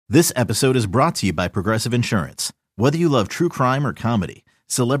This episode is brought to you by Progressive Insurance. Whether you love true crime or comedy,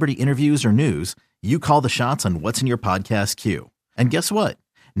 celebrity interviews or news, you call the shots on what's in your podcast queue. And guess what?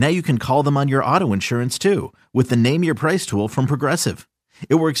 Now you can call them on your auto insurance too with the Name Your Price tool from Progressive.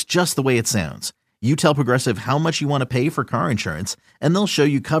 It works just the way it sounds. You tell Progressive how much you want to pay for car insurance, and they'll show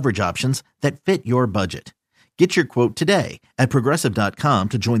you coverage options that fit your budget. Get your quote today at Progressive.com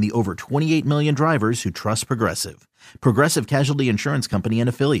to join the over 28 million drivers who trust Progressive. Progressive Casualty Insurance Company and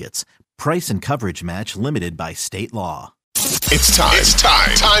Affiliates. Price and coverage match limited by state law. It's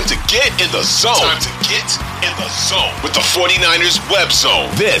time to get in the zone. With the 49ers web zone.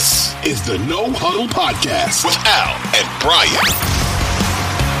 This is the No Huddle Podcast with Al and Brian.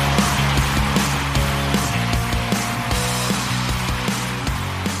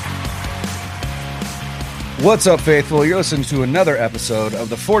 What's up, faithful? You're listening to another episode of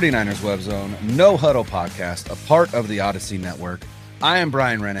the 49ers Web Zone No Huddle Podcast, a part of the Odyssey Network. I am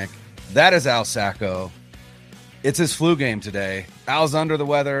Brian Rennick. That is Al Sacco. It's his flu game today. Al's under the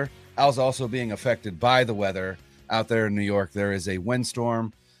weather. Al's also being affected by the weather out there in New York. There is a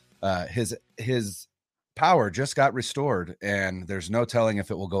windstorm. His power just got restored, and there's no telling if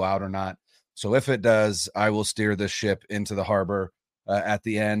it will go out or not. So if it does, I will steer this ship into the harbor at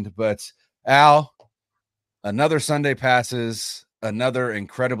the end. But Al, another Sunday passes, another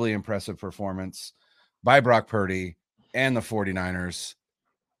incredibly impressive performance by Brock Purdy and the 49ers.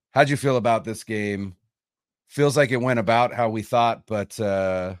 How'd you feel about this game? Feels like it went about how we thought, but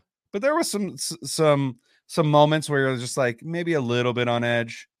there was some moments where it was just like maybe a little bit on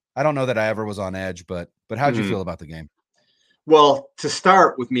edge. I don't know that I ever was on edge, but how'd you feel about the game? Well, to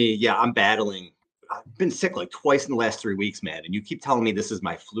start with me, yeah, I'm battling. I've been sick like twice in the last 3 weeks, man. And you keep telling me this is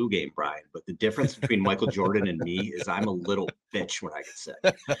my flu game, Brian. But the difference between Michael Jordan and me is I'm a little bitch when I get sick.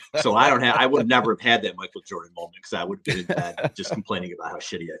 So I would never have had that Michael Jordan moment because I would have been in bed just complaining about how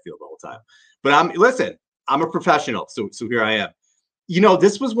shitty I feel the whole time. But I'm a professional. So here I am. You know,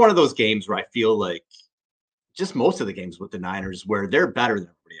 this was one of those games where I feel like just most of the games with the Niners where they're better than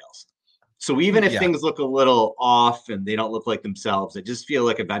everybody else. So even if things look a little off and they don't look like themselves, I just feel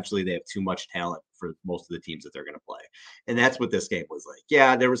like eventually they have too much talent for most of the teams that they're going to play. And that's what this game was like.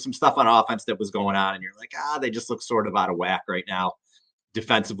 Yeah, there was some stuff on offense that was going on, and you're like, they just look sort of out of whack right now.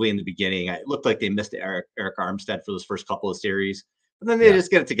 Defensively in the beginning, it looked like they missed Eric Armstead for those first couple of series. But then they just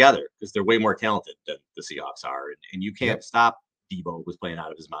get it together because they're way more talented than the Seahawks are. And you can't stop. Debo was playing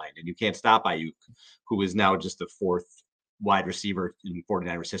out of his mind. And you can't stop Ayuk, who is now just the fourth wide receiver in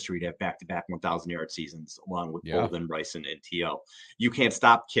 49ers history to have back-to-back 1,000-yard seasons, along with Bolden, Rice, and T.O. You can't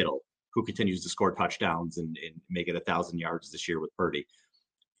stop Kittle, who continues to score touchdowns and make it 1,000 yards this year with Purdy.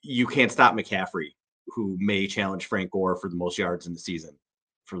 You can't stop McCaffrey, who may challenge Frank Gore for the most yards in the season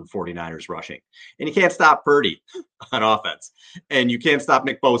for the 49ers rushing. And you can't stop Purdy on offense. And you can't stop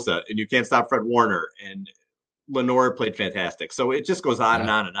Nick Bosa, and you can't stop Fred Warner, and Lenore played fantastic. So it just goes on and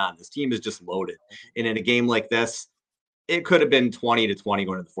on and on. This team is just loaded. And in a game like this, it could have been 20-20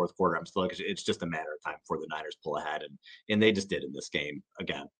 going into the fourth quarter. I'm still like, it's just a matter of time before the Niners pull ahead. And they just did in this game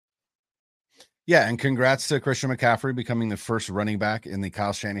again. Yeah. And congrats to Christian McCaffrey becoming the first running back in the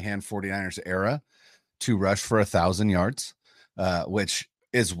Kyle Shanahan 49ers era to rush for 1,000 yards, which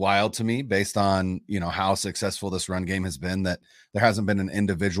is wild to me based on, how successful this run game has been, that there hasn't been an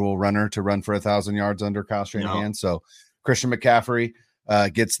individual runner to run for 1,000 yards under Kyle Shanahan. No. So Christian McCaffrey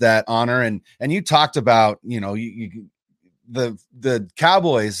gets that honor. And you talked about, the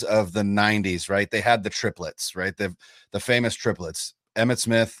Cowboys of the 90s, right? They had the triplets, right? The famous triplets, Emmitt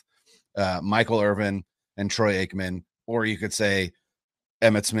Smith, Michael Irvin, and Troy Aikman, or you could say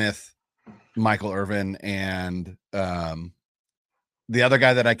Emmitt Smith, Michael Irvin, and the other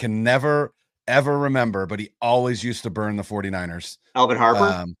guy that I can never, ever remember, but he always used to burn the 49ers. Alvin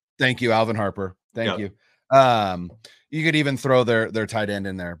Harper. Thank you, Alvin Harper. Thank you. You could even throw their tight end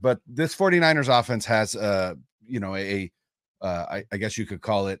in there, but this 49ers offense has I guess you could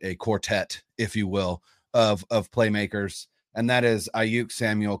call it a quartet, if you will, of playmakers, and that is Ayuk,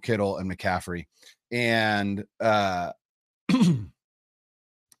 Samuel, Kittle, and McCaffrey. And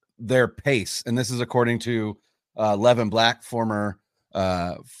their pace, and this is according to Levin Black, former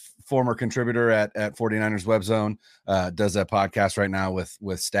contributor at 49ers Web Zone, does that podcast right now with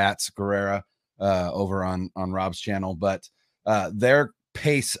Stats Guerrera over on Rob's channel. But their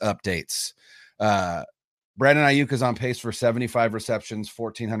pace updates. Brandon Ayuk is on pace for 75 receptions,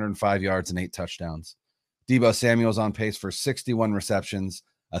 1,405 yards, and 8 touchdowns. Deebo Samuel's on pace for 61 receptions,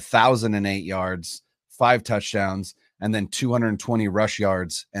 1,008 yards, 5 touchdowns, and then 220 rush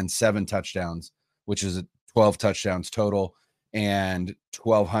yards and 7 touchdowns, which is 12 touchdowns total and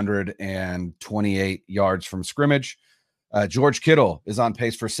 1,228 yards from scrimmage. George Kittle is on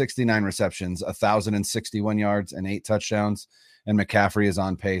pace for 69 receptions, 1,061 yards, and 8 touchdowns. And McCaffrey is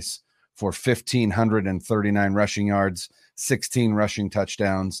on pace for 1,539 rushing yards, 16 rushing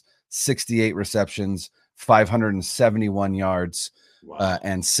touchdowns, 68 receptions, 571 yards,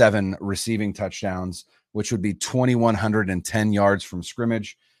 and 7 receiving touchdowns, which would be 2,110 yards from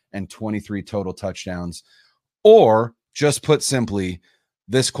scrimmage and 23 total touchdowns. Or, just put simply,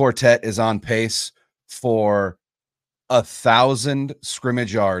 this quartet is on pace for 1,000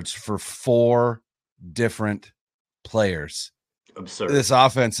 scrimmage yards for 4 different players. Absurd. This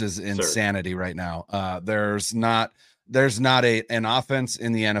offense is insanity right now. There's not an offense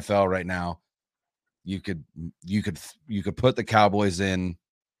in the NFL right now. You could put the Cowboys in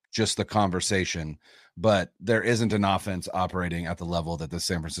just the conversation, but there isn't an offense operating at the level that the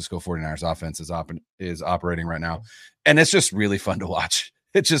San Francisco 49ers offense is operating right now. And it's just really fun to watch.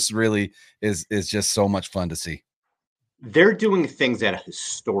 It just really is just so much fun to see. They're doing things at a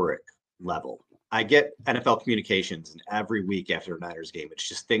historic level. I get NFL communications, and every week after a Niners game, it's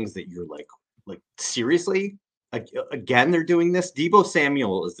just things that you're like seriously? Again, they're doing this. Deebo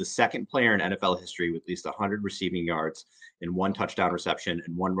Samuel is the second player in NFL history with at least 100 receiving yards and 1 touchdown reception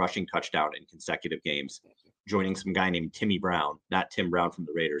and 1 rushing touchdown in consecutive games, joining some guy named Timmy Brown, not Tim Brown from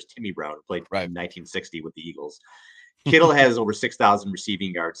the Raiders, Timmy Brown, who played in 1960 with the Eagles. Kittle has over 6,000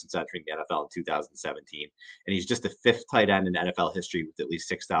 receiving yards since entering the NFL in 2017, and he's just the 5th tight end in NFL history with at least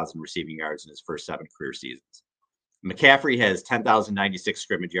 6,000 receiving yards in his first 7 career seasons. McCaffrey has 10,096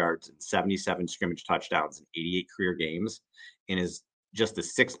 scrimmage yards and 77 scrimmage touchdowns in 88 career games, and is just the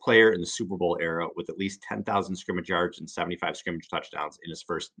 6th player in the Super Bowl era with at least 10,000 scrimmage yards and 75 scrimmage touchdowns in his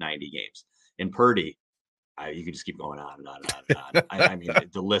first 90 games. And Purdy, you can just keep going on and on and on and on. I mean,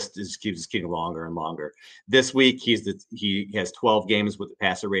 the list keeps getting longer and longer. This week, he has 12 games with a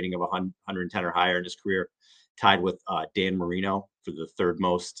passer rating of 110 or higher in his career, tied with Dan Marino for the 3rd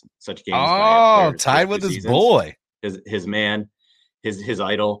most such games. Oh, tied with his boy. His man, his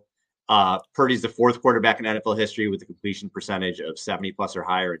idol. Purdy's the 4th quarterback in NFL history with a completion percentage of 70 plus or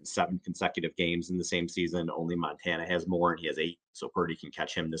higher in 7 consecutive games in the same season. Only Montana has more, and he has 8, so Purdy can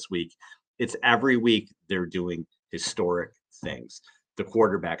catch him this week. It's every week they're doing historic things. The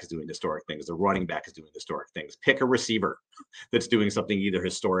quarterback is doing historic things. The running back is doing historic things. Pick a receiver that's doing something either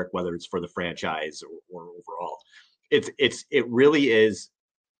historic, whether it's for the franchise or overall. It really is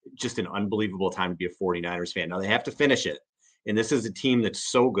just an unbelievable time to be a 49ers fan. Now they have to finish it. And this is a team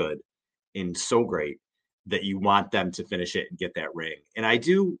that's so good and so great that you want them to finish it and get that ring. And I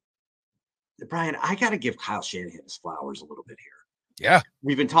do, Brian, I got to give Kyle Shanahan his flowers a little bit here. Yeah.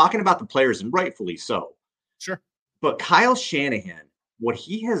 We've been talking about the players, and rightfully so. Sure. But Kyle Shanahan, what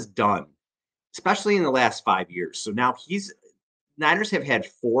he has done, especially in the last 5 years. So now Niners have had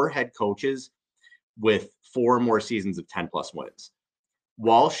 4 head coaches with 4 more seasons of 10 plus wins.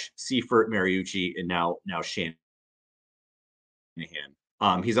 Walsh, Seifert, Mariucci, and now Shanahan.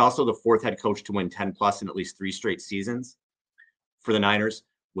 He's also the 4th head coach to win 10 plus in at least 3 straight seasons for the Niners,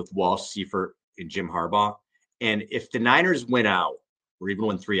 with Walsh, Seifert, and Jim Harbaugh. And if the Niners win out, or even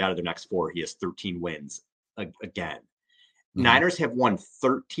win 3 out of their next 4, he has 13 wins again. Mm-hmm. Niners have won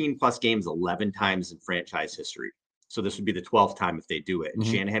 13 plus games 11 times in franchise history. So this would be the 12th time if they do it. And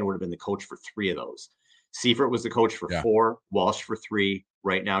Shanahan would have been the coach for 3 of those. Seifert was the coach for 4, Walsh for 3,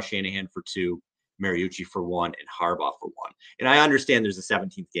 right now Shanahan for 2, Mariucci for 1, and Harbaugh for 1. And I understand there's a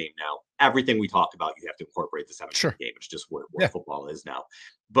 17th game now. Everything we talk about, you have to incorporate the 17th game. It's just where football is now.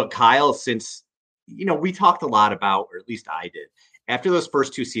 But Kyle, since, we talked a lot about, or at least I did, after those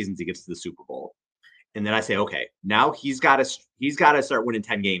first 2 seasons, he gets to the Super Bowl. And then I say, okay, now he's got to start winning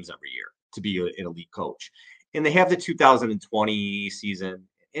 10 games every year to be an elite coach. And they have the 2020 season,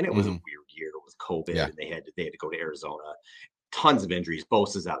 and it was a weird year. It was COVID, and they had to go to Arizona. Tons of injuries.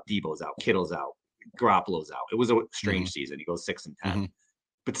 Bosa's out, Debo's out, Kittle's out, Garoppolo's out. It was a strange season. He goes 6-10.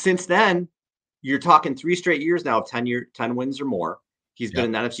 But since then, you're talking 3 straight years now of 10 wins or more. He's been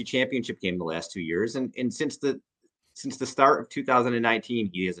in the NFC Championship game the last 2 years, and since the start of 2019,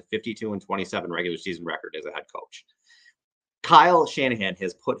 he has a 52-27 regular season record as a head coach. Kyle Shanahan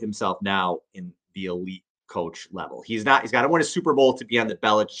has put himself now in the elite coach level. He's got to win a Super Bowl to be on the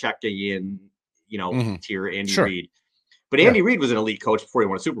Belichickian, tier, Andy Reid. But Andy Reid was an elite coach before he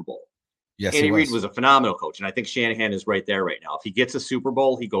won a Super Bowl. Yes, Andy Reid was a phenomenal coach, and I think Shanahan is right there right now. If he gets a Super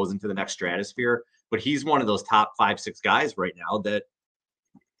Bowl, he goes into the next stratosphere. But he's one of those top 5-6 guys right now that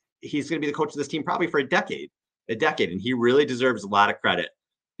he's going to be the coach of this team probably for a decade, and he really deserves a lot of credit.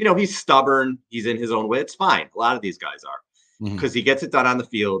 He's stubborn. He's in his own way. It's fine. A lot of these guys are, because he gets it done on the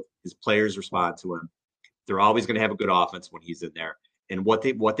field. His players respond to him. They're always going to have a good offense when he's in there. And what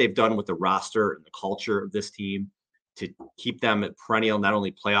they've done with the roster and the culture of this team to keep them at perennial, not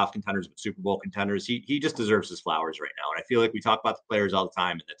only playoff contenders, but Super Bowl contenders. He just deserves his flowers right now. And I feel like we talk about the players all the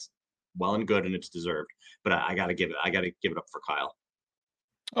time, and that's well and good, and it's deserved. But I got to give it up for Kyle.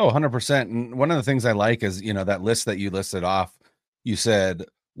 Oh, 100%. And one of the things I like is, that list that you listed off, you said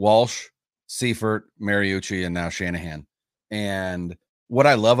Walsh, Seifert, Mariucci, and now Shanahan. And what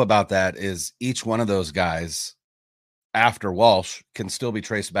I love about that is each one of those guys after Walsh can still be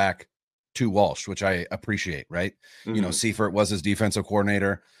traced back to Walsh, which I appreciate, right? Mm-hmm. Seifert was his defensive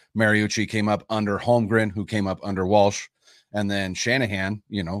coordinator. Mariucci came up under Holmgren, who came up under Walsh. And then Shanahan,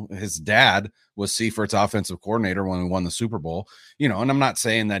 his dad was Seifert's offensive coordinator when we won the Super Bowl, and I'm not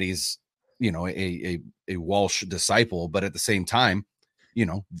saying that he's, a Walsh disciple, but at the same time,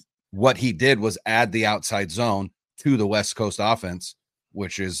 what he did was add the outside zone to the West Coast offense,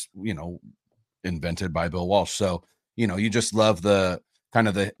 which is, invented by Bill Walsh. So, you just love the kind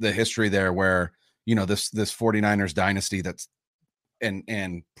of the history there where, this 49ers dynasty that's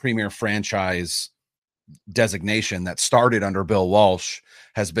and premier franchise designation that started under Bill Walsh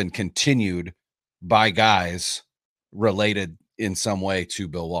has been continued by guys related in some way to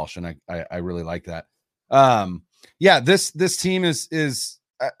Bill Walsh. And I really like that. This team is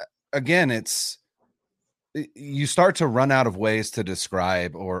again, you start to run out of ways to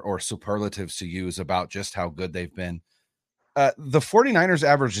describe or superlatives to use about just how good they've been. The 49ers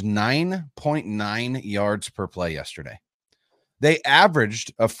averaged 9.9 yards per play yesterday. They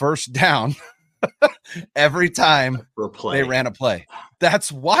averaged a first down every time they ran a play.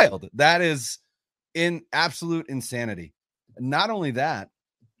 That's wild. That is in absolute insanity. Not only that,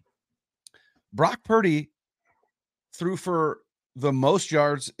 Brock Purdy threw for the most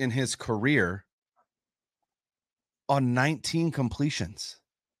yards in his career on 19 completions.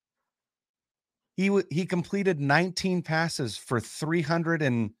 He completed 19 passes for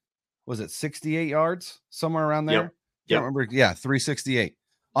 68 yards, somewhere around there. Yep. Can't remember. Yeah, 368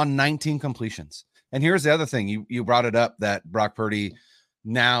 on 19 completions. And here's the other thing. You brought it up that Brock Purdy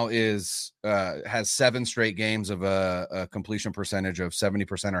now has 7 straight games of a completion percentage of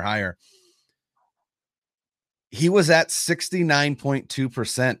 70% or higher. He was at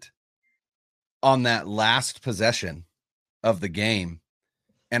 69.2% on that last possession of the game.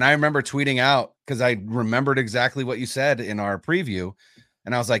 And I remember tweeting out, because I remembered exactly what you said in our preview.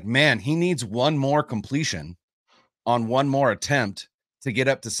 And I was like, man, he needs one more completion on one more attempt to get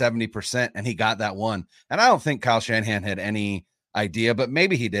up to 70%. And he got that one. And I don't think Kyle Shanahan had any idea, but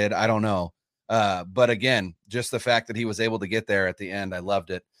maybe he did. I don't know. But again, just the fact that he was able to get there at the end, I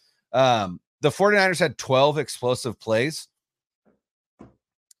loved it. The 49ers had 12 explosive plays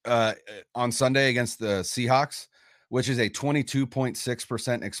on Sunday against the Seahawks, which is a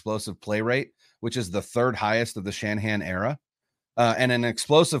 22.6% explosive play rate, which is the third highest of the Shanahan era. And an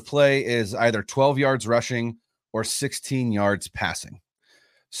explosive play is either 12 yards rushing or 16 yards passing.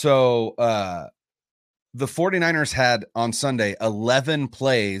 So the 49ers had on Sunday 11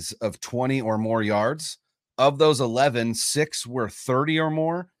 plays of 20 or more yards. Of those 11, 6 were 30 or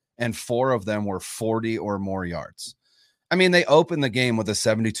more, and 4 of them were 40 or more yards. I mean, they opened the game with a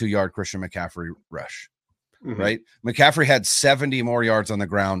 72-yard Christian McCaffrey rush, right? McCaffrey had 70 more yards on the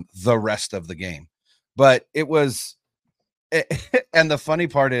ground the rest of the game. But it was and the funny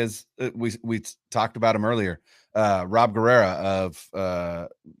part is we talked about him earlier. Rob Guerrera of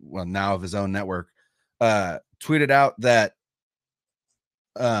now of his own network tweeted out that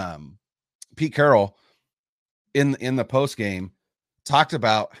Pete Carroll in the post game talked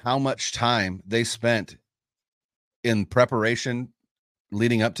about how much time they spent in preparation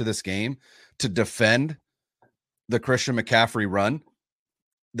leading up to this game to defend the Christian McCaffrey run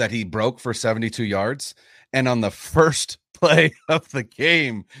that he broke for 72 yards. And on the first play of the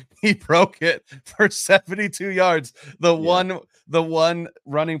game, he broke it for 72 yards. The one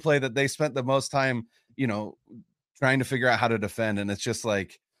running play that they spent the most time, trying to figure out how to defend. And it's just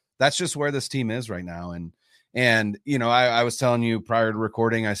like, that's just where this team is right now. And I was telling you prior to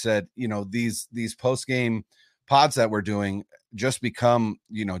recording, I said, these post game pods that we're doing just become,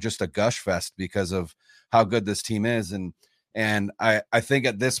 just a gush fest because of how good this team is. And I think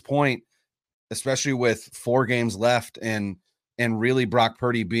at this point, especially with 4 games left and really Brock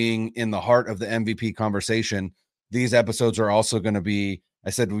Purdy being in the heart of the MVP conversation, these episodes are also going to be, I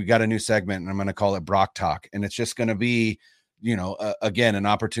said, we got a new segment and I'm going to call it Brock Talk. And it's just going to be, again, an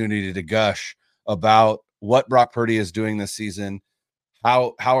opportunity to gush about what Brock Purdy is doing this season,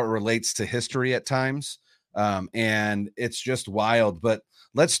 how it relates to history at times. And it's just wild. But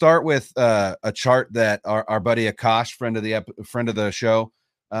let's start with a chart that our buddy Akash, friend of the show,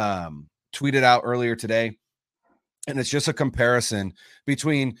 tweeted out earlier today. And it's just a comparison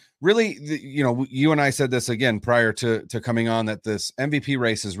between really, you and I said this again prior to coming on, that this MVP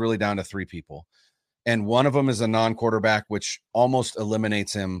race is really down to three people. And one of them is a non-quarterback, which almost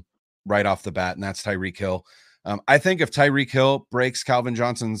eliminates him right off the bat. And that's Tyreek Hill. I think if Tyreek Hill breaks Calvin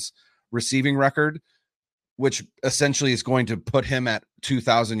Johnson's receiving record, which essentially is going to put him at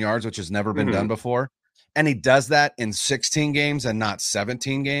 2,000 yards, which has never been done before, and he does that in 16 games and not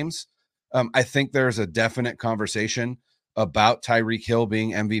 17 games, I think there's a definite conversation about Tyreek Hill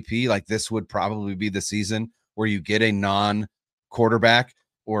being MVP. Like, this would probably be the season where you get a non-quarterback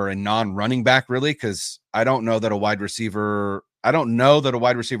or a non-running back, really, because I don't know that a wide receiver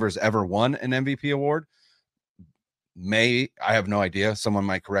has ever won an MVP award. I have no idea. Someone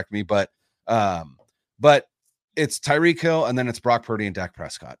might correct me, but it's Tyreek Hill, and then it's Brock Purdy and Dak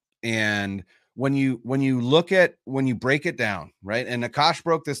Prescott. And when you break it down, right? And Akash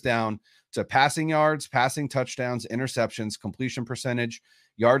broke this down to passing yards, passing touchdowns, interceptions, completion percentage,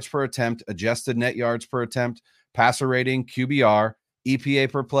 yards per attempt, adjusted net yards per attempt, passer rating, QBR, EPA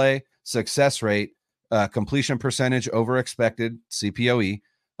per play, success rate, completion percentage over expected, CPOE,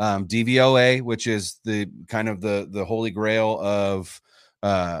 DVOA, which is the kind of the holy grail of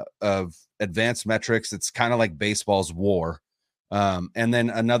advanced metrics. It's kind of like baseball's WAR. And then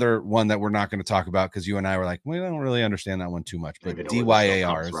another one that we're not going to talk about because you and I were like, we don't really understand that one too much, but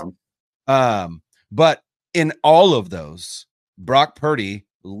DYARs. But in all of those, Brock Purdy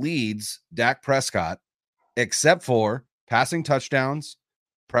leads Dak Prescott, except for passing touchdowns.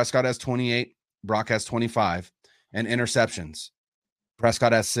 Prescott has 28, Brock has 25, and interceptions.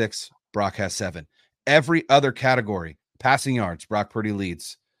 Prescott has 6, Brock has 7. Every other category, passing yards, Brock Purdy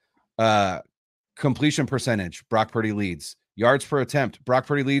leads. Completion percentage, Brock Purdy leads. Yards per attempt, Brock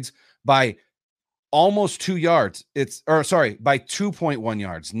Purdy leads by almost 2 yards. By 2.1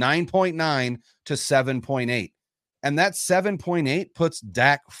 yards, 9.9 to 7.8. And that 7.8 puts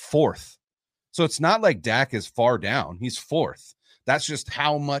Dak 4th. So it's not like Dak is far down. He's 4th. That's just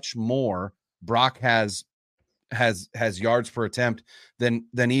how much more Brock has yards per attempt than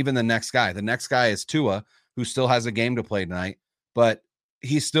even the next guy. The next guy is Tua, who still has a game to play tonight, but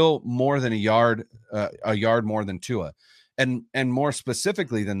he's still more than a yard more than Tua. And more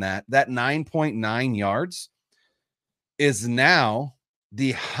specifically than that 9.9 yards is now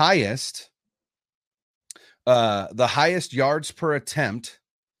the highest yards per attempt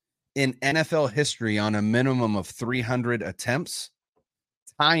in NFL history on a minimum of 300 attempts,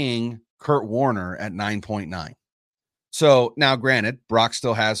 tying Kurt Warner at 9.9. So now, granted, Brock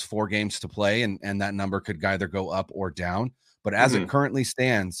still has 4 games to play, and that number could either go up or down. But as it currently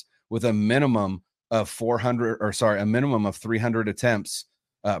stands, with a minimum of 300 attempts,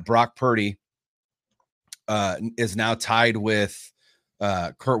 Brock Purdy is now tied with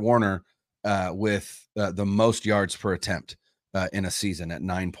Kurt Warner with the most yards per attempt in a season at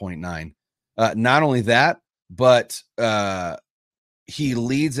 9.9. Not only that, but he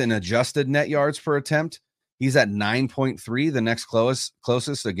leads in adjusted net yards per attempt. He's at 9.3. The next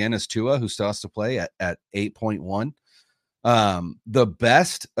closest again is Tua, who still has to play at 8.1. The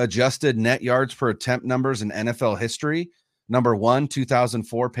best adjusted net yards per attempt numbers in NFL history. Number 1,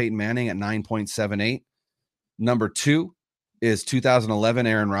 2004, Peyton Manning at 9.78. Number 2 is 2011,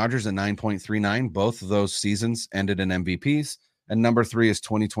 Aaron Rodgers at 9.39. Both of those seasons ended in MVPs. And number 3 is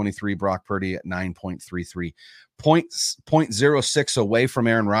 2023, Brock Purdy at 9.33. 0.06 away from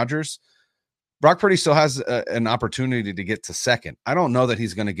Aaron Rodgers. Brock Purdy still has an opportunity to get to second. I don't know that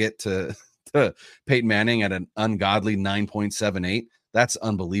he's going to get to Peyton Manning at an ungodly 9.78. That's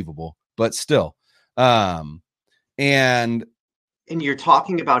unbelievable, but still. And you're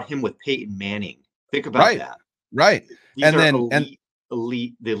talking about him with Peyton Manning. Think about that. Right. These and then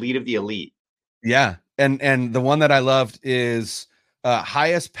elite, the elite of the elite. Yeah. And the one that I loved is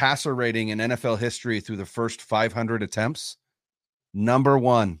highest passer rating in NFL history through the first 500 attempts. Number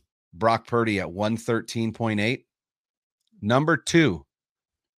 1, Brock Purdy at 113.8. Number 2,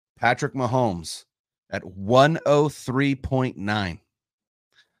 Patrick Mahomes at 103.9.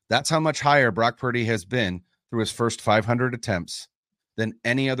 That's how much higher Brock Purdy has been through his first 500 attempts than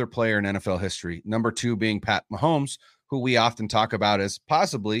any other player in NFL history. Number 2 being Pat Mahomes, who we often talk about as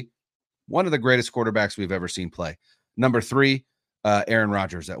possibly one of the greatest quarterbacks we've ever seen play. Number 3, Aaron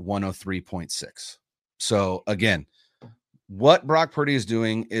Rodgers at 103.6. So again, what Brock Purdy is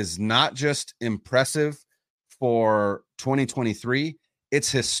doing is not just impressive for 2023. It's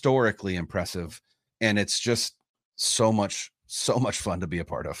historically impressive, and it's just so much fun to be a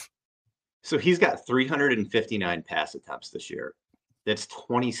part of. So he's got 359 pass attempts this year. That's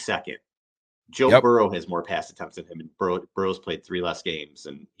 22nd. Joe Burrow has more pass attempts than him, and Burrow's played 3 less games,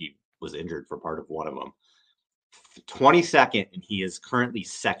 and he was injured for part of one of them. 22nd, and he is currently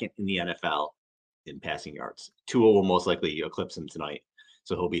second in the NFL in passing yards. Tua will most likely eclipse him tonight,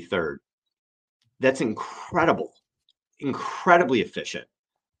 so he'll be third. That's incredible, incredibly efficient,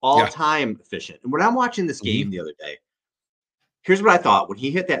 all-time efficient. And when I'm watching this game the other day, here's what I thought when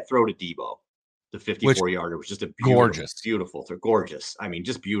he hit that throw to Debo, the 54-yarder was just a beautiful throw, gorgeous. I mean,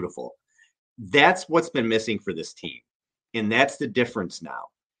 just beautiful. That's what's been missing for this team, and that's the difference now.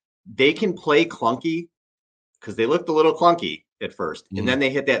 They can play clunky because they looked a little clunky at first, and then they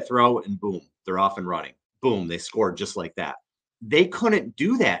hit that throw, and boom, they're off and running. Boom, they scored just like that. They couldn't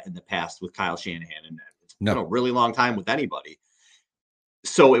do that in the past with Kyle Shanahan, and it's been a really long time with anybody.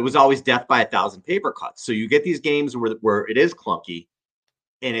 So it was always death by 1,000 paper cuts. So you get these games where it is clunky,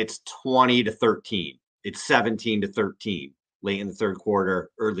 and it's 20-13, it's 17-13 late in the third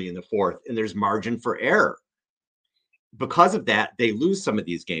quarter, early in the fourth, and there's margin for error. Because of that, they lose some of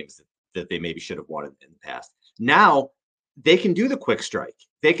these games that they maybe should have won in the past. Now they can do the quick strike.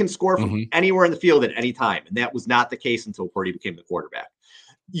 They can score from anywhere in the field at any time. And that was not the case until Purdy became the quarterback.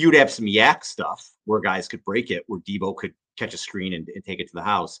 You'd have some yak stuff where guys could break it, where Debo could catch a screen and take it to the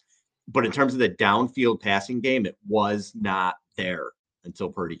house. But in terms of the downfield passing game, it was not there until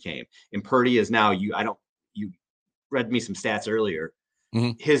Purdy came. And Purdy is now, you read me some stats earlier.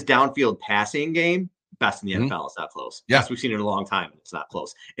 His downfield passing game, best in the NFL. It's not close. Yeah. Best we've seen in a long time. It's not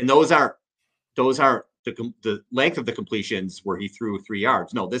close. And those aren't the length of the completions where he threw 3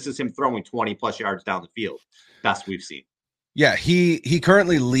 yards. No, this is him throwing 20 plus yards down the field. Best we've seen. Yeah. He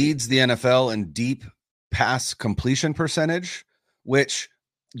currently leads the NFL in deep pass completion percentage, which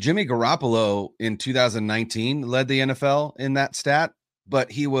Jimmy Garoppolo in 2019 led the NFL in that stat,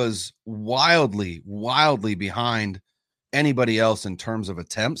 but he was wildly behind anybody else in terms of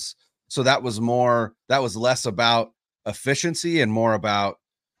attempts. So that was less about efficiency and more about,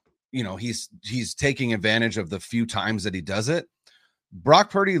 he's taking advantage of the few times that he does it. Brock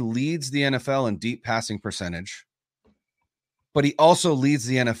Purdy leads the NFL in deep passing percentage, but he also leads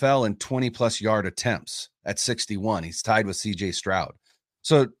the NFL in 20 plus yard attempts at 61. He's tied with CJ Stroud.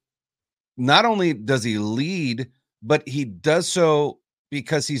 So not only does he lead, but he does so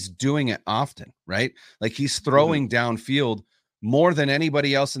because he's doing it often, right? Like he's throwing downfield more than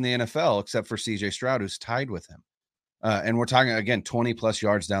anybody else in the NFL, except for CJ Stroud, who's tied with him. And we're talking, again, 20 plus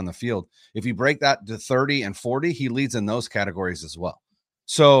yards down the field. If you break that to 30 and 40, he leads in those categories as well.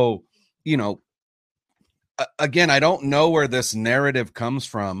 So, again, I don't know where this narrative comes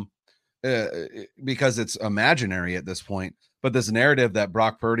from because it's imaginary at this point, but this narrative that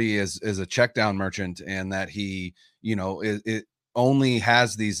Brock Purdy is a check down merchant and that he, it only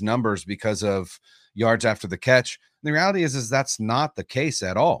has these numbers because of yards after the catch. The reality is that's not the case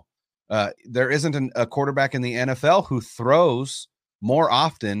at all. There isn't a quarterback in the NFL who throws more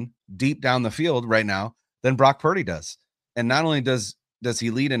often deep down the field right now than Brock Purdy does. And not only does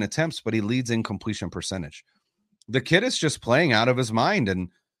he lead in attempts, but he leads in completion percentage. The kid is just playing out of his mind. And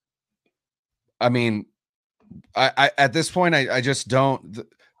I mean, I at this point, I just don't,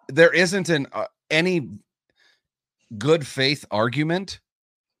 there isn't any good faith argument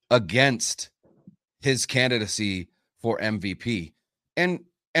against his candidacy for MVP.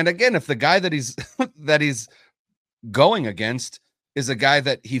 And again, if the guy that he's going against is a guy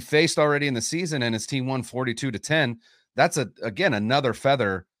that he faced already in the season and his team won 42-10, that's another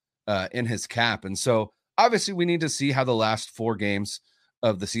feather in his cap. And so obviously we need to see how the last 4 games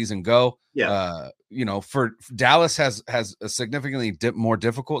of the season go. Yeah. For Dallas has a significantly more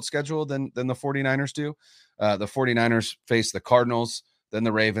difficult schedule than the 49ers do. The 49ers face the Cardinals, then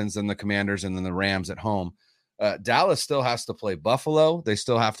the Ravens, then the Commanders, and then the Rams at home. Dallas still has to play Buffalo. They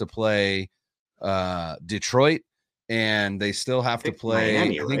still have to play Detroit, and they still have to play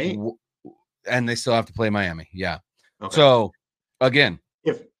Miami, right? And they still have to play Miami. Yeah. Okay. So again,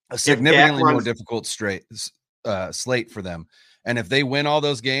 a significantly more difficult slate for them. And if they win all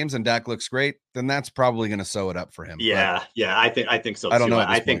those games and Dak looks great, then that's probably going to sew it up for him. Yeah. I think so. I don't know.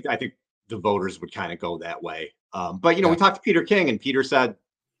 I think the voters would kind of go that way. But we talked to Peter King, and Peter said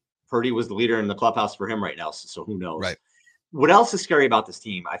Purdy was the leader in the clubhouse for him right now. So who knows? Right. What else is scary about this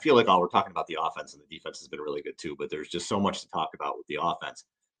team? I feel like we're talking about the offense, and the defense has been really good too, but there's just so much to talk about with the offense.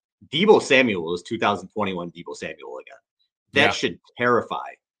 Deebo Samuel is 2021 Deebo Samuel again. That should terrify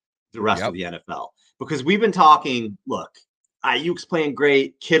the rest of the NFL, because we've been talking, look, Ayuk's playing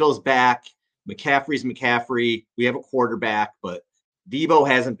great. Kittle's back. McCaffrey's McCaffrey. We have a quarterback, but Deebo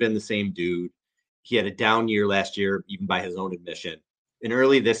hasn't been the same dude. He had a down year last year, even by his own admission. And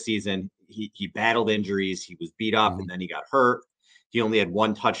early this season, he battled injuries. He was beat up, and then he got hurt. He only had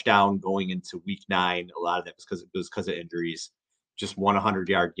 1 touchdown going into week 9. A lot of that was because of injuries. Just won a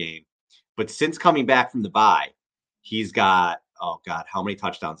 100-yard game. But since coming back from the bye, He's got, oh God, how many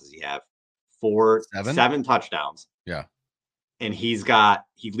touchdowns does he have? Seven touchdowns. Yeah. And he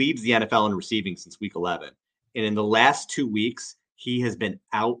leads the NFL in receiving since week 11. And in the last 2 weeks, he has been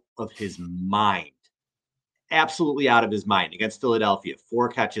out of his mind. Absolutely out of his mind. Against Philadelphia, 4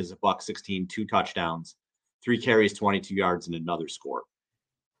 catches, $116, 2 touchdowns, 3 carries, 22 yards, and another score.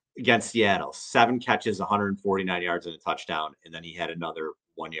 Against Seattle, 7 catches, 149 yards, and a touchdown. And then he had another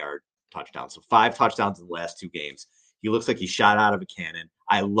 1-yard touchdown. So 5 touchdowns in the last 2 games. He looks like he shot out of a cannon.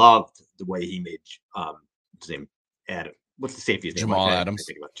 I loved the way he made his name, Adam. What's the safety's name? Jamal Adams.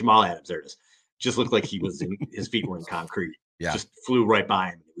 Jamal Adams. There it is. Just looked like he was his feet were in concrete. Yeah. Just flew right by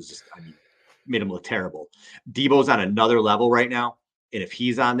him. It was just, made him look terrible. Debo's on another level right now. And if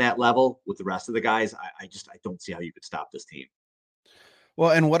he's on that level with the rest of the guys, I don't see how you could stop this team.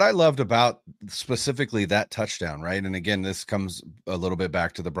 Well, and what I loved about specifically that touchdown, right? And again, this comes a little bit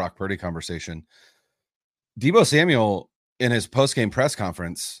back to the Brock Purdy conversation. Deebo Samuel in his post-game press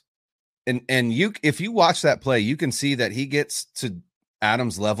conference, and if you watch that play, you can see that he gets to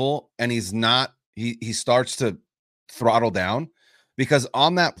Adams' level and he starts to throttle down, because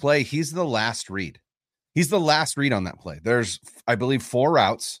on that play, he's the last read. He's the last read on that play. There's, I believe, 4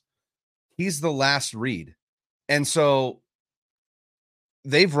 routes. He's the last read. And so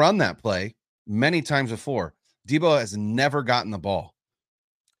they've run that play many times before. Debo has never gotten the ball.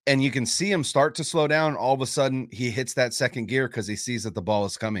 And you can see him start to slow down. All of a sudden, he hits that second gear because he sees that the ball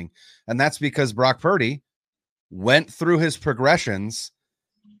is coming. And that's because Brock Purdy went through his progressions.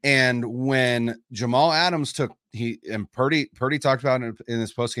 And when Jamal Adams Purdy talked about it in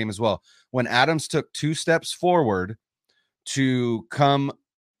his postgame as well, when Adams took 2 steps forward to come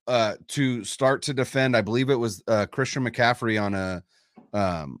to start to defend, I believe it was Christian McCaffrey on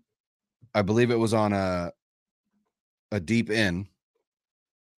a deep in.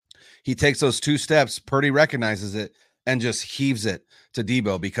 He takes those 2 steps. Purdy recognizes it and just heaves it to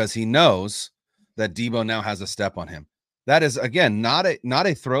Debo because he knows that Debo now has a step on him. That is, again, not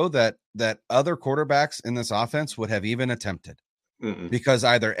a throw that other quarterbacks in this offense would have even attempted. Because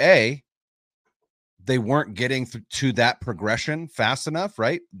either A, they weren't getting to that progression fast enough,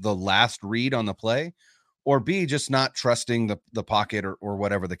 right? The last read on the play, or B, just not trusting the pocket or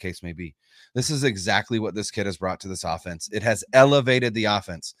whatever the case may be. This is exactly what this kid has brought to this offense. It has elevated the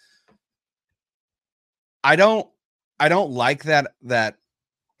offense. I don't like that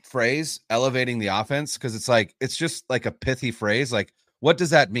phrase, elevating the offense, because it's just like a pithy phrase. Like, what does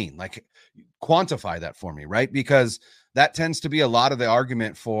that mean? Like, quantify that for me, right? Because that tends to be a lot of the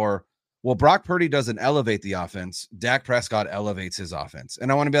argument for, well, Brock Purdy doesn't elevate the offense, Dak Prescott elevates his offense.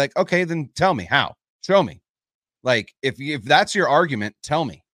 And I want to be like, okay, then tell me how. Show me. Like, if that's your argument, tell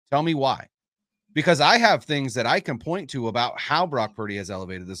me why. Because I have things that I can point to about how Brock Purdy has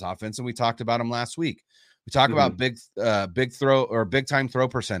elevated this offense, and we talked about him last week. We talk about big throw or big time throw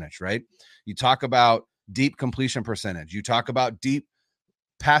percentage, right? You talk about deep completion percentage. You talk about deep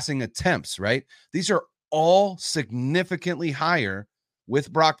passing attempts, right? These are all significantly higher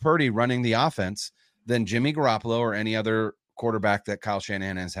with Brock Purdy running the offense than Jimmy Garoppolo or any other quarterback that Kyle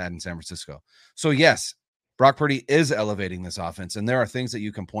Shanahan has had in San Francisco. So yes, Brock Purdy is elevating this offense, and there are things that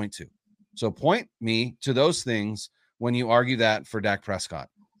you can point to. So point me to those things when you argue that for Dak Prescott.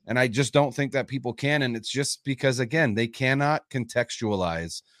 And I just don't think that people can. And it's just because, again, they cannot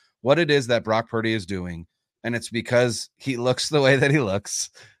contextualize what it is that Brock Purdy is doing. And it's because he looks the way that he looks.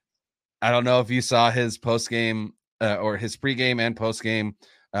 I don't know if you saw his postgame or his pregame and postgame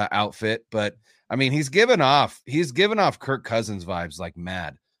outfit, but I mean, he's given off Kirk Cousins vibes like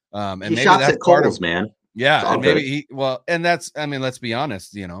mad. And he maybe shots that's at part Coles, of, man. yeah. And maybe and that's, I mean, let's be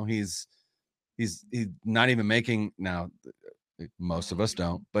honest, he's not even making now. Most of us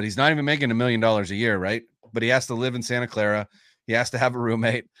don't, but he's not even making $1 million a year, right? But he has to live in Santa Clara. He has to have a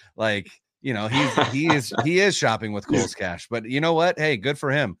roommate. Like, he is shopping with Kohl's Cash. But you know what? Hey, good for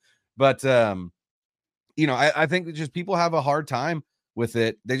him. But I think just people have a hard time with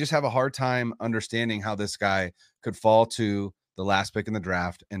it. They just have a hard time understanding how this guy could fall to the last pick in the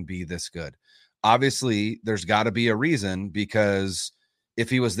draft and be this good. Obviously, there's got to be a reason, because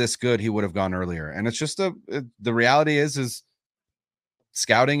if he was this good, he would have gone earlier. And it's just the reality is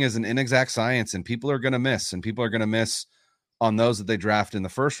scouting is an inexact science, and people are going to miss, on those that they draft in the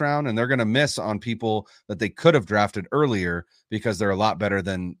first round. And they're going to miss on people that they could have drafted earlier because they're a lot better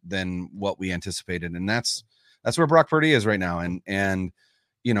than what we anticipated. And that's where Brock Purdy is right now. And,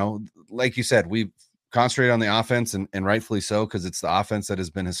 like you said, we've concentrated on the offense and rightfully so, because it's the offense that has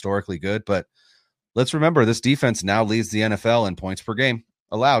been historically good. But let's remember, this defense now leads the NFL in points per game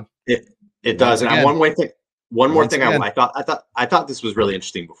allowed. It does. And one way thing, One more thing I thought this was really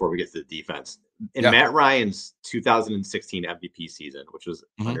interesting before we get to the defense. In Matt Ryan's 2016 MVP season, which was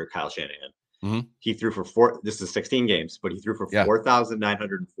under Kyle Shanahan, he threw for this is 16 games, but he threw for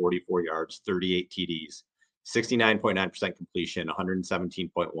 4,944 yards, 38 TDs, 69.9% completion,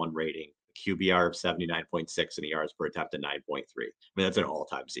 117.1 rating, QBR of 79.6, and yards per attempt at 9.3. I mean, that's an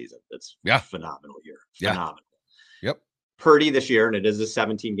all-time season. That's a phenomenal year. Phenomenal. Yep. Purdy this year, and it is a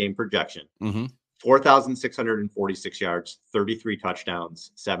 17-game projection. 4,646 yards, 33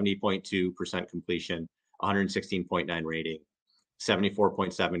 touchdowns, 70.2% completion, 116.9 rating,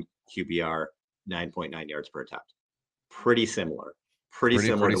 74.7 QBR, 9.9 yards per attempt. Pretty similar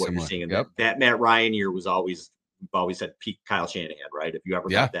to what you're seeing. And that Matt Ryan year was we've always said peak Kyle Shanahan, right? If you ever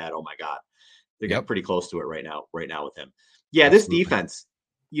got that, oh my God, they're getting pretty close to it right now with him. Yeah, this defense,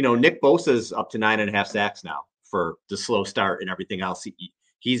 Nick Bosa's up to 9.5 sacks now for the slow start and everything else.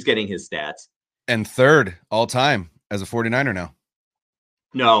 He's getting his stats. And third all time as a 49er now.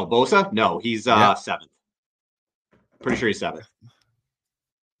 No, Bosa? No, he's 7th. Pretty sure he's 7th.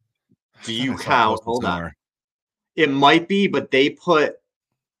 Do you count? Hold on. It might be, but they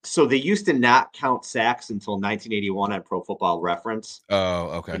used to not count sacks until 1981 on Pro Football Reference. Oh,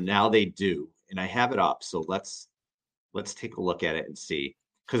 okay. But now they do. And I have it up. So let's take a look at it and see.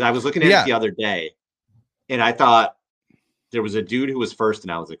 Because I was looking at it the other day and I thought there was a dude who was first,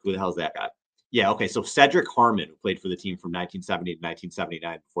 and I was like, who the hell is that guy? Yeah, okay. So Cedric Harmon, who played for the team from 1970 to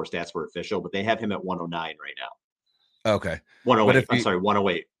 1979 before stats were official, but they have him at 109 right now. Okay. 108.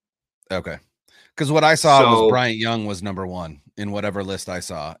 108. Okay. Because what I saw was Bryant Young was number 1 in whatever list I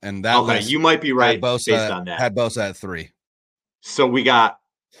saw. And that list you might be right based on that. Had Bosa at 3. So we got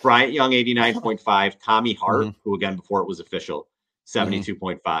Bryant Young, 89.5. Tommy Hart, who again, before it was official,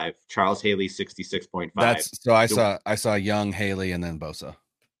 72.5. Charles Haley, 66.5. I saw Young, Haley, and then Bosa.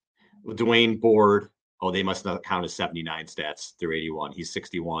 Dwayne Board, they must not count as 79 stats through 81. He's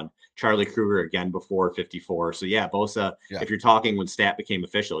 61. Charlie Kruger again before 54. So Bosa, if you're talking when stat became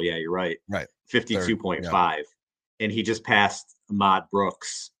official, you're right. Right. 52.5. And he just passed Ahmad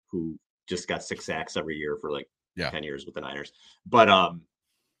Brooks, who just got 6 sacks every year for 10 years with the Niners. But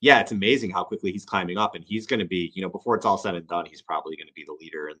it's amazing how quickly he's climbing up, and he's going to be, before it's all said and done, he's probably going to be the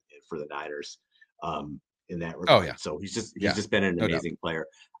leader for the Niners in that regard. Oh yeah. So he's just been an amazing player.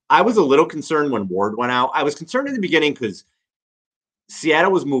 I was a little concerned when Ward went out. I was concerned in the beginning because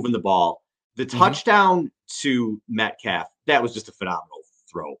Seattle was moving the ball. The touchdown to Metcalf, that was just a phenomenal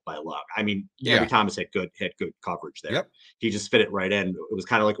throw by Luck. I mean, Ambry Thomas had good coverage there. Yep. He just fit it right in. It was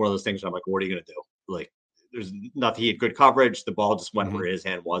kind of like one of those things where I'm like, what are you going to do? There's nothing. He had good coverage. The ball just went where his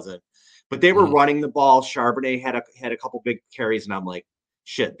hand wasn't. But they were running the ball. Charbonnet had a couple big carries, and I'm like,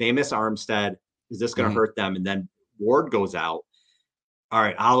 shit, they miss Armstead. Is this going to hurt them? And then Ward goes out. All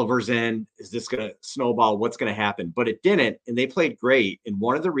right, Oliver's in. Is this going to snowball? What's going to happen? But it didn't, and they played great. And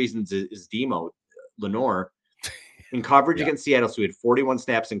one of the reasons is Demo Lenore in coverage against Seattle. So we had 41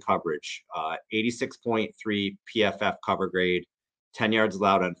 snaps in coverage, 86.3 PFF cover grade, 10 yards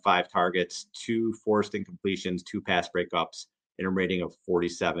allowed on 5 targets, 2 forced incompletions, 2 pass breakups, and a rating of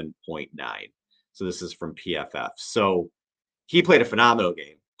 47.9. So this is from PFF. So he played a phenomenal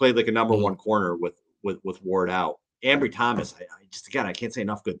game. Played like a number 1 corner with Ward out. Ambry Thomas, I can't say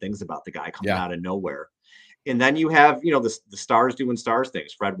enough good things about the guy coming out of nowhere. And then you have, the stars doing stars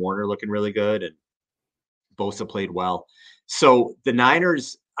things. Fred Warner looking really good, and Bosa played well. So the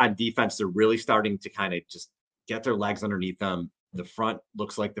Niners on defense, they're really starting to kind of just get their legs underneath them. The front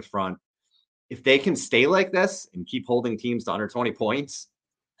looks like the front. If they can stay like this and keep holding teams to under 20 points,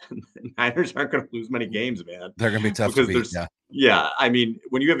 the Niners aren't going to lose many games, man. They're going to be tough to beat. Yeah. I mean,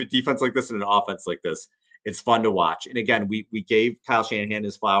 when you have a defense like this and an offense like this, it's fun to watch. And again, we gave Kyle Shanahan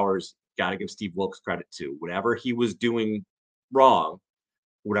his flowers. Got to give Steve Wilkes credit too. Whatever he was doing wrong,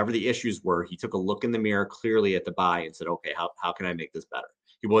 whatever the issues were, he took a look in the mirror clearly at the bye and said, okay, how can I make this better?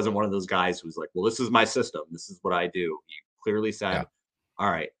 He wasn't one of those guys who's like, well, this is my system. This is what I do. He clearly said, all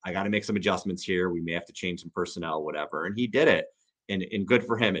right, I got to make some adjustments here. We may have to change some personnel, whatever. And he did it. And good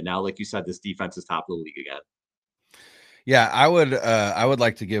for him. And now, like you said, this defense is top of the league again. Yeah, I would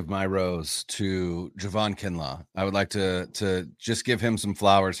like to give my rose to Javon Kinlaw. I would like to just give him some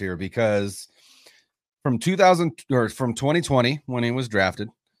flowers here, because from 2020 when he was drafted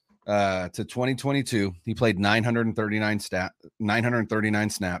to 2022, he played 939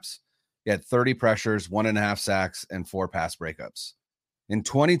 snaps. He had 30 pressures, 1.5 sacks, and 4 pass breakups. In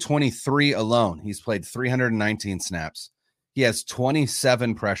 2023 alone, he's played 319 snaps. He has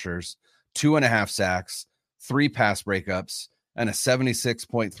 27 pressures, 2.5 sacks, 3 pass breakups, and a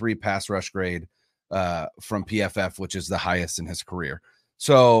 76.3 pass rush grade from PFF, which is the highest in his career.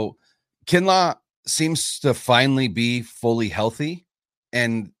 So Kinlaw, seems to finally be fully healthy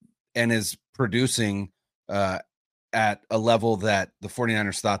and is producing at a level that the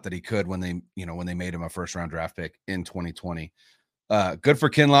 49ers thought that he could when they made him a first round draft pick in 2020. Good for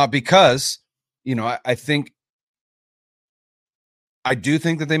Kinlaw because, I do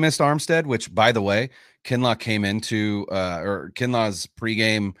think that they missed Armstead, which, by the way, Kinlaw came into Kinlaw's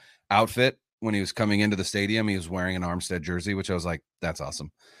pregame outfit when he was coming into the stadium. He was wearing an Armstead jersey, which I was like, that's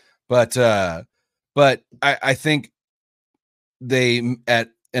awesome. But I think they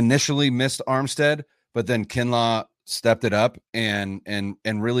initially missed Armstead, but then Kinlaw stepped it up and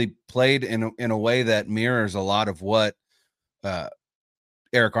really played in a way that mirrors a lot of what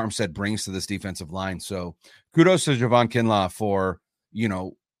Eric Armstead brings to this defensive line. So kudos to Javon Kinlaw for,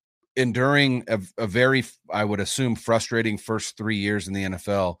 enduring a very, I would assume, frustrating first 3 years in the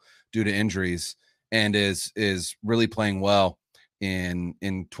NFL due to injuries, and is really playing well in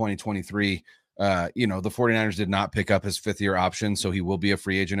 2023. The 49ers did not pick up his 5th-year option, so he will be a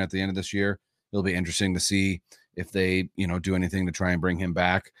free agent at the end of this year. It'll be interesting to see if they, do anything to try and bring him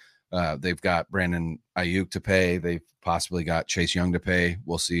back. They've got Brandon Ayuk to pay. They've possibly got Chase Young to pay.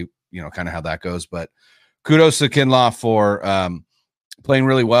 We'll see, kind of how that goes. But kudos to Kinlaw for playing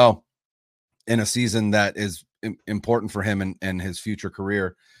really well in a season that is important for him and his future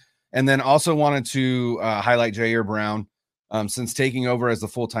career. And then also wanted to highlight Jair Brown. Since taking over as the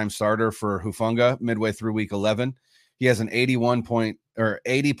full-time starter for Hufanga midway through week 11, he has an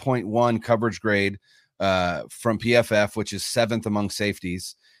 80.1 coverage grade from PFF, which is 7th among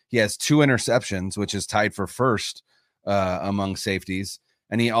safeties. He has 2 interceptions, which is tied for first among safeties.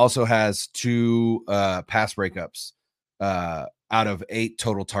 And he also has 2 pass breakups out of 8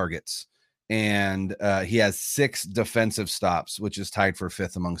 total targets. And he has 6 defensive stops, which is tied for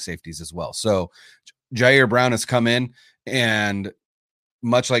 5th among safeties as well. So Jair Brown has come in, and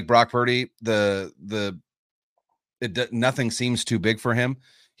much like Brock Purdy, nothing seems too big for him.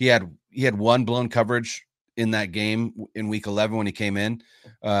 He had 1 blown coverage in that game in week 11 when he came in.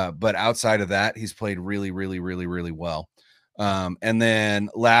 But outside of that, he's played really, really, really, really well. And then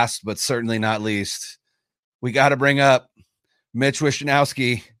last, but certainly not least, we got to bring up Mitch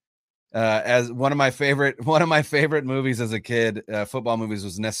Wishnowsky. As one of my favorite movies as a kid, football movies,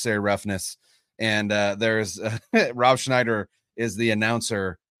 was Necessary Roughness. And there's Rob Schneider is the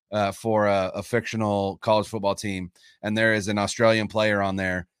announcer for a fictional college football team. And there is an Australian player on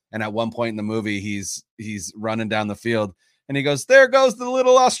there. And at one point in the movie, he's running down the field and he goes, "There goes the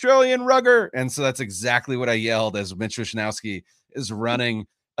little Australian rugger." And so that's exactly what I yelled as Mitch Wishnowsky is running,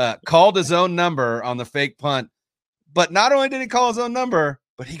 called his own number on the fake punt. But not only did he call his own number,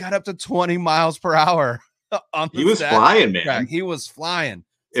 but he got up to 20 miles per hour. He was flying, man. Track. He was flying.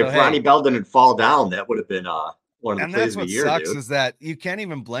 If Ronnie Bell didn't fall down, that would have been one of the plays of the year. And that's what sucks, is that you can't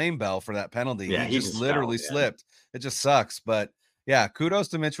even blame Bell for that penalty. Yeah, he just literally slipped. It just sucks. But yeah, kudos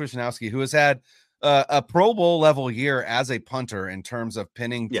to Mitch Wishnowsky, who has had a Pro Bowl level year as a punter in terms of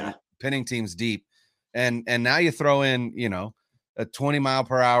pinning teams deep. And now you throw in, a 20 mile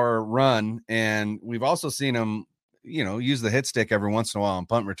per hour run. And we've also seen him, use the hit stick every once in a while on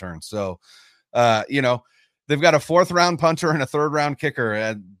punt returns. So, they've got a 4th round punter and a 3rd round kicker.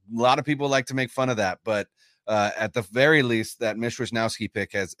 And a lot of people like to make fun of that, but at the very least, that Mitch Wishnowsky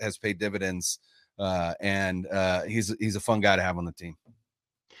pick has paid dividends. And he's a fun guy to have on the team.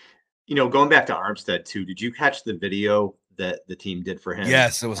 Going back to Armstead too, did you catch the video that the team did for him?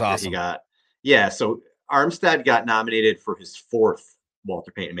 Yes, it was awesome. So Armstead got nominated for his 4th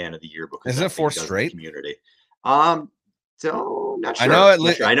Walter Payton Man of the Year. Because is it 4 straight? Community. So not sure.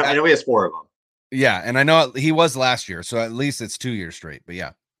 I know he has 4 of them. Yeah, and I know he was last year, so at least it's 2 years straight. But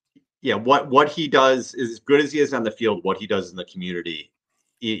yeah. What he does is, as good as he is on the field, what he does in the community,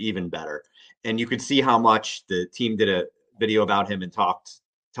 even better. And you could see how much the team did a video about him and talked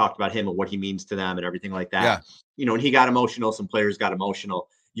about him and what he means to them and everything like that. Yeah. And he got emotional. Some players got emotional.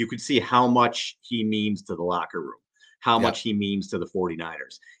 You could see how much he means to the locker room, how much he means to the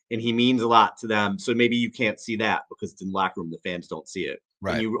 49ers. And he means a lot to them. So maybe you can't see that because it's in the locker room. The fans don't see it.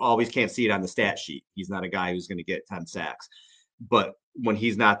 Right. And you always can't see it on the stat sheet. He's not a guy who's going to get 10 sacks. But when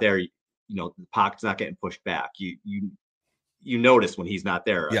he's not there, the pocket's not getting pushed back. You notice when he's not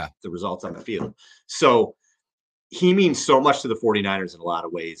there, the results on the field. So he means so much to the 49ers in a lot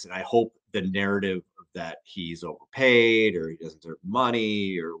of ways. And I hope the narrative that he's overpaid or he doesn't deserve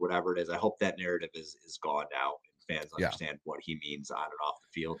money or whatever it is, I hope that narrative is gone now and fans understand what he means on and off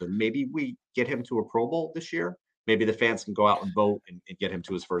the field. And maybe we get him to a Pro Bowl this year. Maybe the fans can go out and vote and get him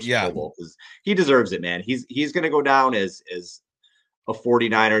to his first Pro Bowl because he deserves it, man. He's going to go down as a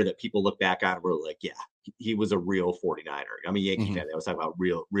 49er that people look back on and were like, yeah, he was a real 49er. I'm a Yankee fan. I was talking about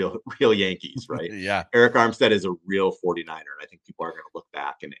real Yankees, right? Yeah. Eric Armstead is a real 49er. And I think people are going to look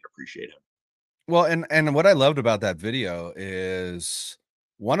back and appreciate him. Well, and what I loved about that video is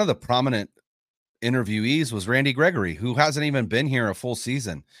one of the prominent interviewees was Randy Gregory, who hasn't even been here a full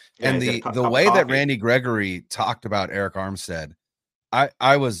season. Yeah, And the way that Randy Gregory talked about Eric Armstead,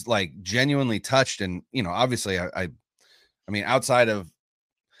 I was like genuinely touched. And, you know, obviously I mean, outside of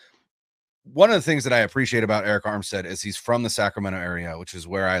one of the things that I appreciate about Eric Armstead is he's from the Sacramento area, which is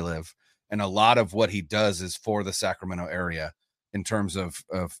where I live. And a lot of what he does is for the Sacramento area in terms of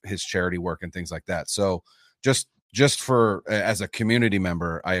his charity work and things like that. So just for as a community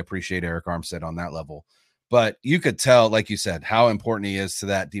member, I appreciate Eric Armstead on that level. But you could tell, like you said, how important he is to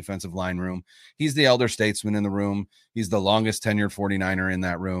that defensive line room. He's the elder statesman in the room. He's the longest tenured 49er in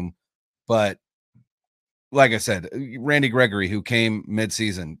that room. But like I said, Randy Gregory, who came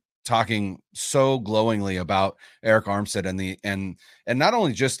midseason talking so glowingly about Eric Armstead and not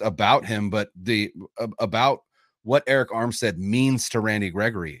only just about him, but about what Eric Armstead means to Randy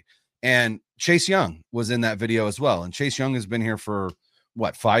Gregory. And Chase Young was in that video as well. And Chase Young has been here for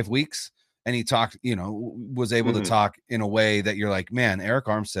 5 weeks. And he talked, you know, was able to talk in a way that you're like, man, Eric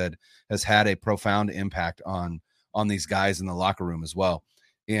Armstead has had a profound impact on these guys in the locker room as well.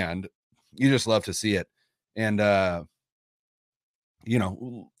 And you just love to see it. And, you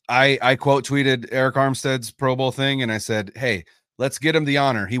know, I quote tweeted Eric Armstead's Pro Bowl thing. And I said, hey, let's get him the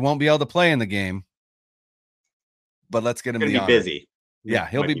honor. He won't be able to play in the game, but let's get him the honor. Busy. Yeah,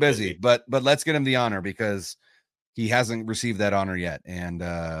 he'll be busy, but let's get him the honor because he hasn't received that honor yet. And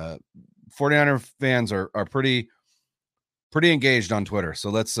 49er fans are pretty engaged on Twitter. So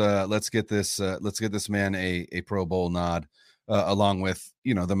let's get this man a Pro Bowl nod along with,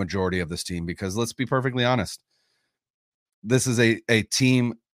 you know, the majority of this team, because let's be perfectly honest, this is a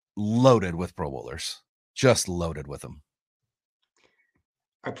team loaded with Pro Bowlers, just loaded with them.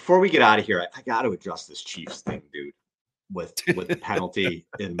 Before we get out of here, I got to address this Chiefs thing, dude. With the penalty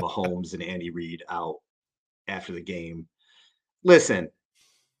and Mahomes and Andy Reid out after the game. Listen,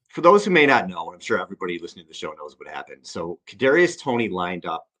 for those who may not know, I'm sure everybody listening to the show knows what happened. So Kadarius Toney lined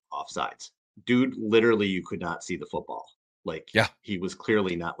up offsides. Dude, literally, you could not see the football. Like, yeah, he was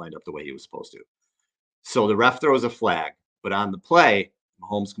clearly not lined up the way he was supposed to. So the ref throws a flag, but on the play,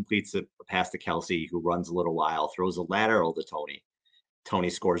 Mahomes completes a pass to Kelsey, who runs a little while, throws a lateral to Toney. Toney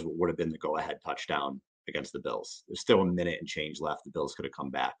scores what would have been the go-ahead touchdown against the Bills. There's still a minute and change left. The Bills could have come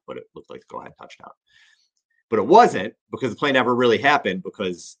back, but it looked like the go-ahead touchdown. But it wasn't, because the play never really happened,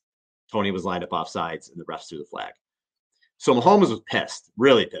 because Toney was lined up offsides and the refs threw the flag. So Mahomes was pissed,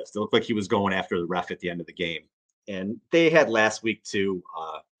 really pissed. It looked like he was going after the ref at the end of the game. And they had last week too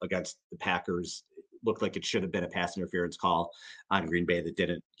against the Packers. It looked like it should have been a pass interference call on Green Bay that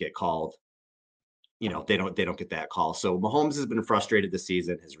didn't get called. You know, they don't get that call. So Mahomes has been frustrated this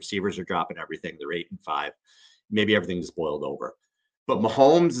season. His receivers are dropping everything. They're 8-5. Maybe everything's boiled over. But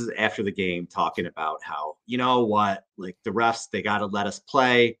Mahomes is after the game talking about how, you know what, like the refs, they got to let us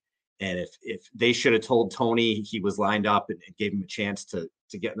play. And if they should have told Toney he was lined up and gave him a chance to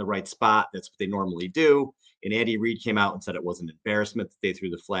get in the right spot, that's what they normally do. And Andy Reid came out and said it was an embarrassment that they threw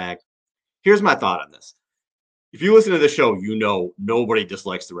the flag. Here's my thought on this. If you listen to the show, you know nobody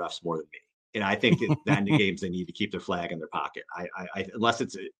dislikes the refs more than me. And I think at the end of games, they need to keep their flag in their pocket. I unless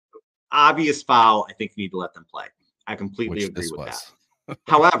it's an obvious foul, I think you need to let them play. I completely agree with that.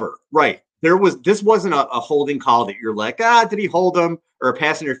 However, right, this wasn't a holding call that you're like, did he hold him? Or a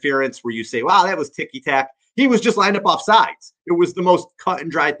pass interference where you say, wow, that was ticky-tack. He was just lined up off sides. It was the most cut and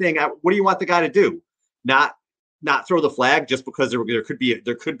dry thing. What do you want the guy to do? Not throw the flag just because there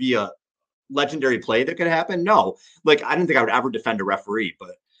could be a legendary play that could happen? No. Like, I didn't think I would ever defend a referee,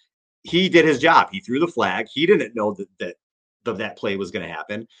 but he did his job. He threw the flag. He didn't know that play was going to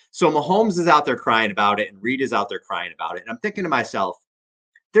happen. So Mahomes is out there crying about it, and Reid is out there crying about it. And I'm thinking to myself,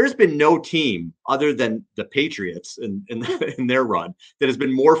 there's been no team other than the Patriots in their run that has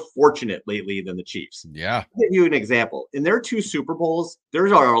been more fortunate lately than the Chiefs. Yeah. I'll give you an example. In their 2 Super Bowls, there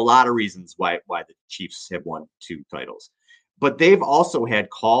are a lot of reasons why the Chiefs have won 2 titles. But they've also had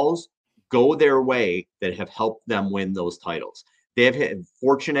calls go their way that have helped them win those titles. They have had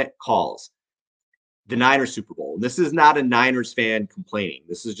fortunate calls. The Niners Super Bowl. And this is not a Niners fan complaining.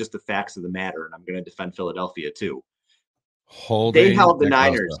 This is just the facts of the matter. And I'm going to defend Philadelphia too. They held the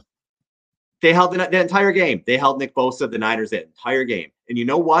Niners. They held the entire game. They held Nick Bosa, the Niners, that entire game. And you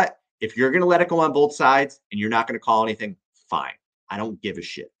know what? If you're going to let it go on both sides and you're not going to call anything, fine. I don't give a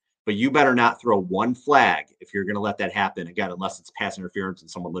shit. But you better not throw one flag if you're going to let that happen again, unless it's pass interference and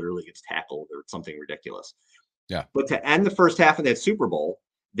someone literally gets tackled or something ridiculous. Yeah. But to end the first half of that Super Bowl,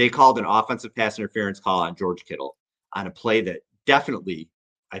 they called an offensive pass interference call on George Kittle on a play that definitely,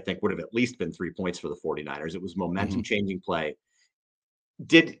 I think, would have at least been 3 points for the 49ers. It was momentum changing play.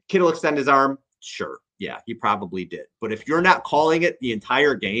 Did Kittle extend his arm? Sure. Yeah, he probably did. But if you're not calling it the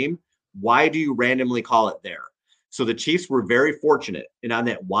entire game, why do you randomly call it there? So the Chiefs were very fortunate. And on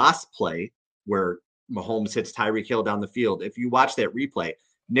that wasp play where Mahomes hits Tyreek Hill down the field, if you watch that replay,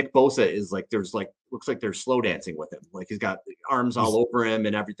 Nick Bosa is looks like they're slow dancing with him. Like he's got arms all over him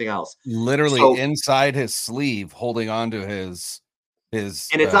and everything else. Literally inside his sleeve, holding on to his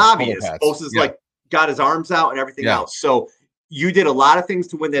and it's obvious. Bosa's like got his arms out and everything else. So you did a lot of things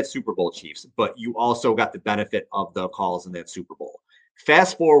to win that Super Bowl, Chiefs, but you also got the benefit of the calls in that Super Bowl.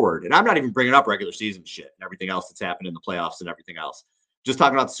 Fast forward, and I'm not even bringing up regular season shit and everything else that's happened in the playoffs and everything else. Just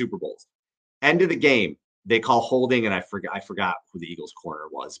talking about the Super Bowls. End of the game, they call holding, and I forgot who the Eagles corner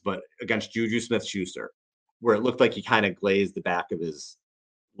was, but against Juju Smith-Schuster, where it looked like he kind of glazed the back of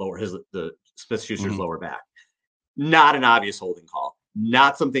the Smith-Schuster's lower back. Not an obvious holding call.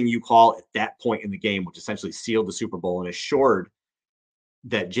 Not something you call at that point in the game, which essentially sealed the Super Bowl and assured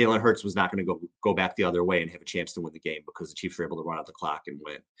that Jalen Hurts was not going to go back the other way and have a chance to win the game because the Chiefs were able to run out the clock and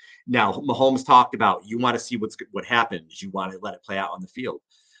win. Now, Mahomes talked about you want to see what happens. You want to let it play out on the field.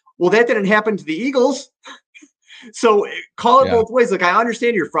 Well, that didn't happen to the Eagles. So call it both ways. Like, I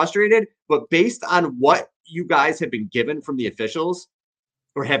understand you're frustrated, but based on what you guys have been given from the officials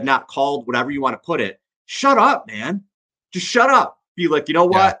or have not called, whatever you want to put it, shut up, man. Just shut up. Be like, you know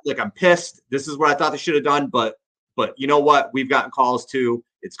what? Like, I'm pissed. This is what I thought they should have done, but you know what? We've gotten calls too.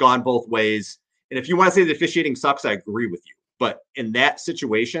 It's gone both ways. And if you want to say the officiating sucks, I agree with you. But in that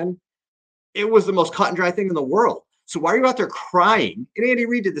situation, it was the most cut and dry thing in the world. So why are you out there crying? And Andy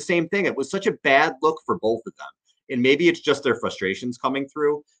Reid did the same thing. It was such a bad look for both of them. And maybe it's just their frustrations coming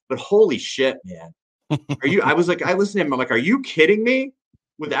through. But holy shit, man. I was like, I listened to him. I'm like, are you kidding me?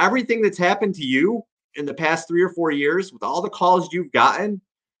 With everything that's happened to you in the past 3 or 4 years, with all the calls you've gotten,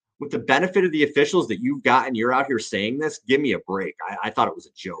 with the benefit of the officials that you've gotten, you're out here saying this, give me a break. I thought it was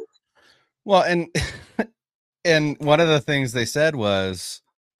a joke. Well, and one of the things they said was,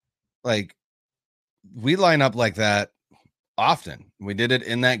 like, we line up like that often. We did it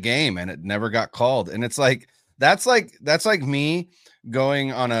in that game and it never got called. And it's like, that's like me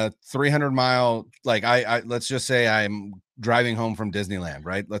going on a 300-mile, like I let's just say I'm driving home from Disneyland,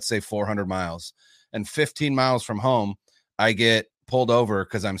 right? Let's say 400 miles, and 15 miles from home, I get pulled over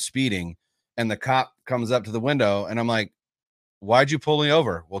because I'm speeding, and the cop comes up to the window and I'm like, why'd you pull me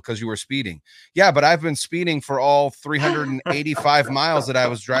over? Well, because you were speeding. Yeah, but I've been speeding for all 385 miles that I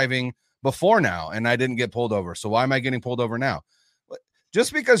was driving before now, and I didn't get pulled over. So why am I getting pulled over now?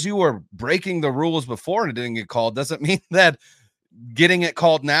 Just because you were breaking the rules before and it didn't get called doesn't mean that getting it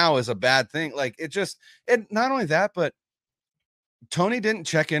called now is a bad thing. Like, and not only that, but Tony didn't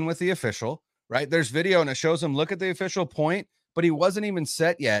check in with the official, right? There's video and it shows him look at the official point, but he wasn't even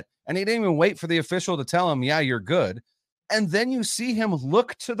set yet. And he didn't even wait for the official to tell him, yeah, you're good. And then you see him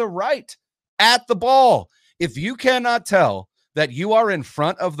look to the right at the ball. If you cannot tell that you are in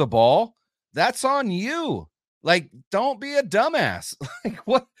front of the ball, that's on you. Like, don't be a dumbass. Like,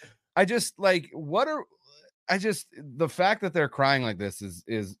 what? The fact that they're crying like this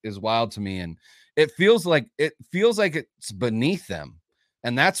is wild to me. And it feels like it's beneath them.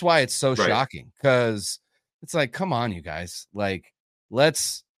 And that's why it's so shocking, because it's like, come on, you guys, like,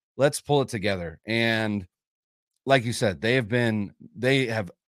 let's pull it together. And like you said, they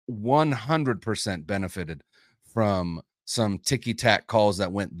have 100% benefited from some ticky-tack calls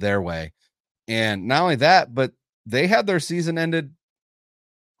that went their way. And not only that, but they had their season ended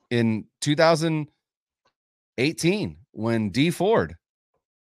in 2018 when Dee Ford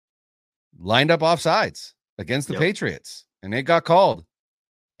lined up offsides against the Patriots, and it got called,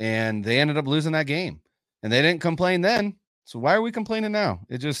 and they ended up losing that game. And they didn't complain then. So why are we complaining now?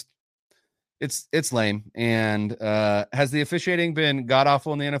 It's lame. And has the officiating been god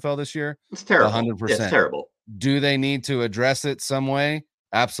awful in the NFL this year? It's terrible. 100%. It's terrible. Do they need to address it some way?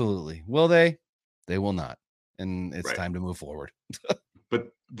 Absolutely. Will they? They will not. And it's time to move forward.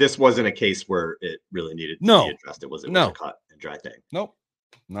 But this wasn't a case where it really needed to be addressed. It was a cut and dry thing. Nope.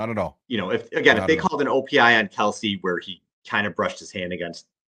 Not at all. You know, if they called an OPI on Kelsey where he kind of brushed his hand against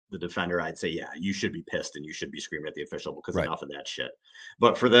the defender, I'd say, yeah, you should be pissed and you should be screaming at the official, because enough of that shit.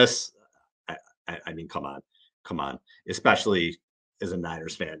 But for this, I mean, come on, especially as a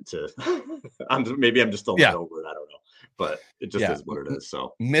Niners fan maybe I'm just a little over it. I don't know, but it just is what it is.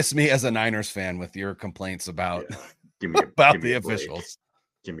 So miss me as a Niners fan with your complaints about, give me the officials.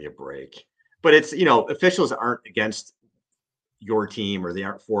 Give me a break. But it's, officials aren't against your team or they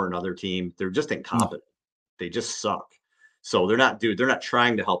aren't for another team. They're just incompetent. They just suck. So they're not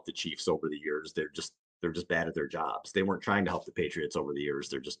trying to help the Chiefs over the years. They're just bad at their jobs. They weren't trying to help the Patriots over the years.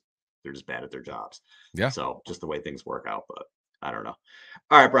 They're just bad at their jobs. Yeah. So just the way things work out, but I don't know.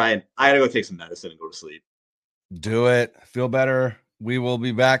 All right, Brian, I got to go take some medicine and go to sleep. Do it. Feel better. We will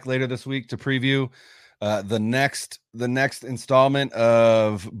be back later this week to preview the next installment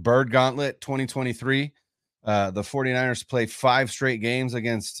of Bird Gauntlet 2023. The 49ers play 5 straight games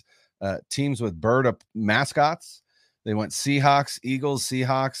against teams with bird mascots. They went Seahawks, Eagles,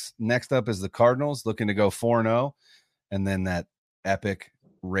 Seahawks. Next up is the Cardinals, looking to go 4-0. And then that epic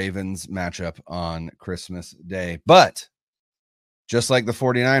Ravens matchup on Christmas Day. But just like the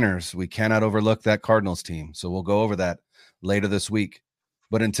 49ers, we cannot overlook that Cardinals team. So we'll go over that later this week.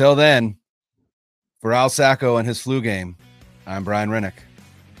 But until then, for Al Sacco and his flu game, I'm Brian Rennick.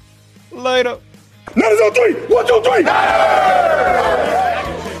 Later. 9-0-3. 1, 2, 3. Hey!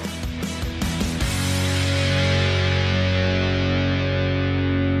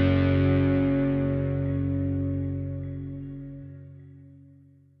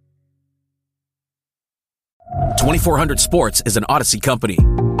 2400 Sports is an Odyssey company.